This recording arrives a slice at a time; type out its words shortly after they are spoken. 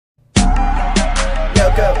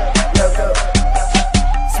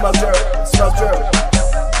Smoke drip, smoke drip.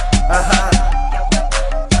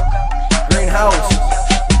 Greenhouse.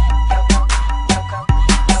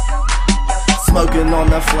 Smoking on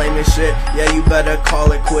the flaming shit, yeah, you better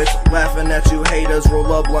call it quits. Laughing at you haters,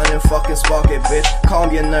 roll up blunt and fucking spark it, bitch. Calm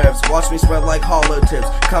your nerves, watch me spread like hollow tips.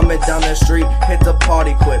 Coming down the street, hit the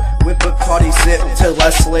party quick. Whip a party sip till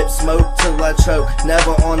I slip, smoke till I choke.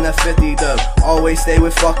 Never on the 50 though, always stay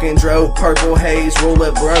with fucking dro. Purple haze, roll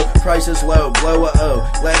it bro, price is low, blow a O.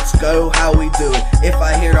 Let's go, how we do it? If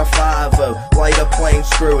I hear a 5-0, light a plane,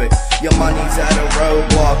 screw it. Your money's at a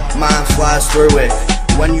roadblock, mine flies through it.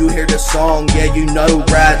 When you hear the song, yeah, you know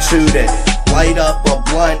ride shoot it. Light up a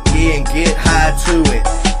blunt, yeah, and get high to it.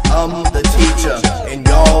 I'm the teacher, and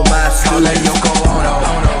y'all my students. Yoko,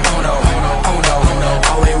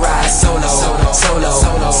 always ride solo.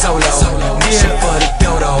 Mission for the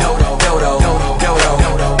dodo.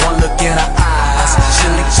 One look in her eyes,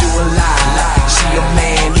 she'll lick you alive. She a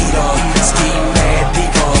man eater, ski mad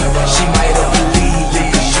diva. She might have believed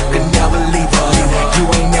it, 'cause you can never leave her. You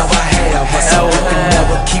ain't never had her, so you can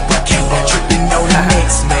never keep her. Tripping on the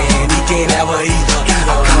next man, he can't ever either. I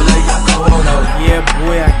call her Yoko Ono. Yeah,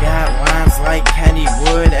 boy, I got lines like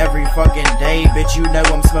Kennywood every fucking day. Bitch, you know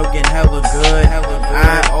I'm smoking hella good.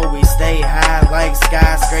 I always stay high like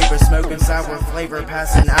skyscraper, smoking sour flavor,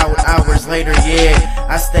 passing out hours later. Yeah,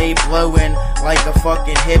 I stay blowing like a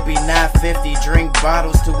fucking hippie. Not 50 drink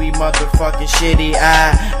bottles till we motherfucking shitty.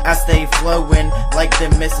 I stay flowing like the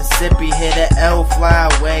Mississippi. Hit a L, fly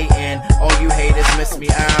away, and all you haters miss me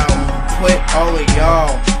out. Put all of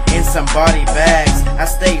y'all in some body bags. I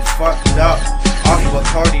stay fucked up off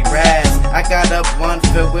Bacardi Raz. I got a blunt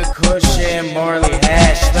filled with Kush and Marley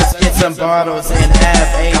hash. Let's get some bottles and have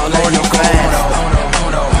a party fast.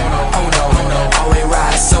 Always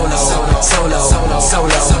ride solo.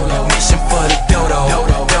 Mission for the dodo.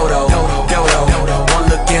 One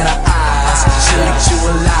look in her eyes, she'll lick you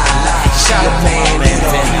alive. She a man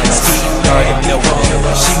eater, ski mad diva.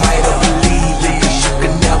 She might have believed it, 'cause you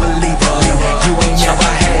can never leave her. You ain't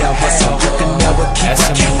never had her, so you can never keep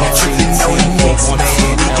her. Tripping on the next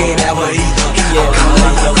man, he can't ever either.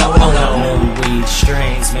 New weed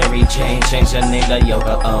strains, Mary Jane, change her name to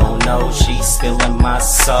Yoko Ono. She's still in my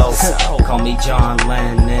soul. Call me John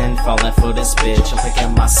Lennon, falling for this bitch. I'm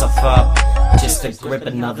picking myself up just to grip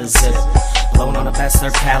another zip. Blown on the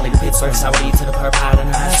bastard Cali, the Pittsburgh Saudi to the perp hide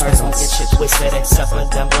and icebergs. Don't get shit twisted except for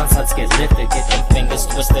them blunts. Let's get lifted, get them fingers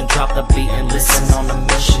twisted, drop the beat and listen on the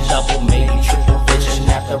mission. Double, maybe triple vision.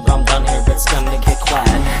 After I'm done here, it's gonna get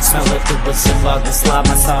quiet. Smell it through a ziplock, the slide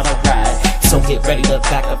my start to ride. So get ready to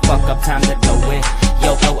back the fuck up, time to go in.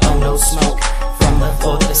 Yoko Ono smoke from the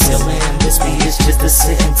floor to the ceiling. This beat is just a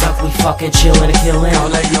sitting duck, we fucking chillin' and killin'. Call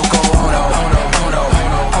her Yoko Ono.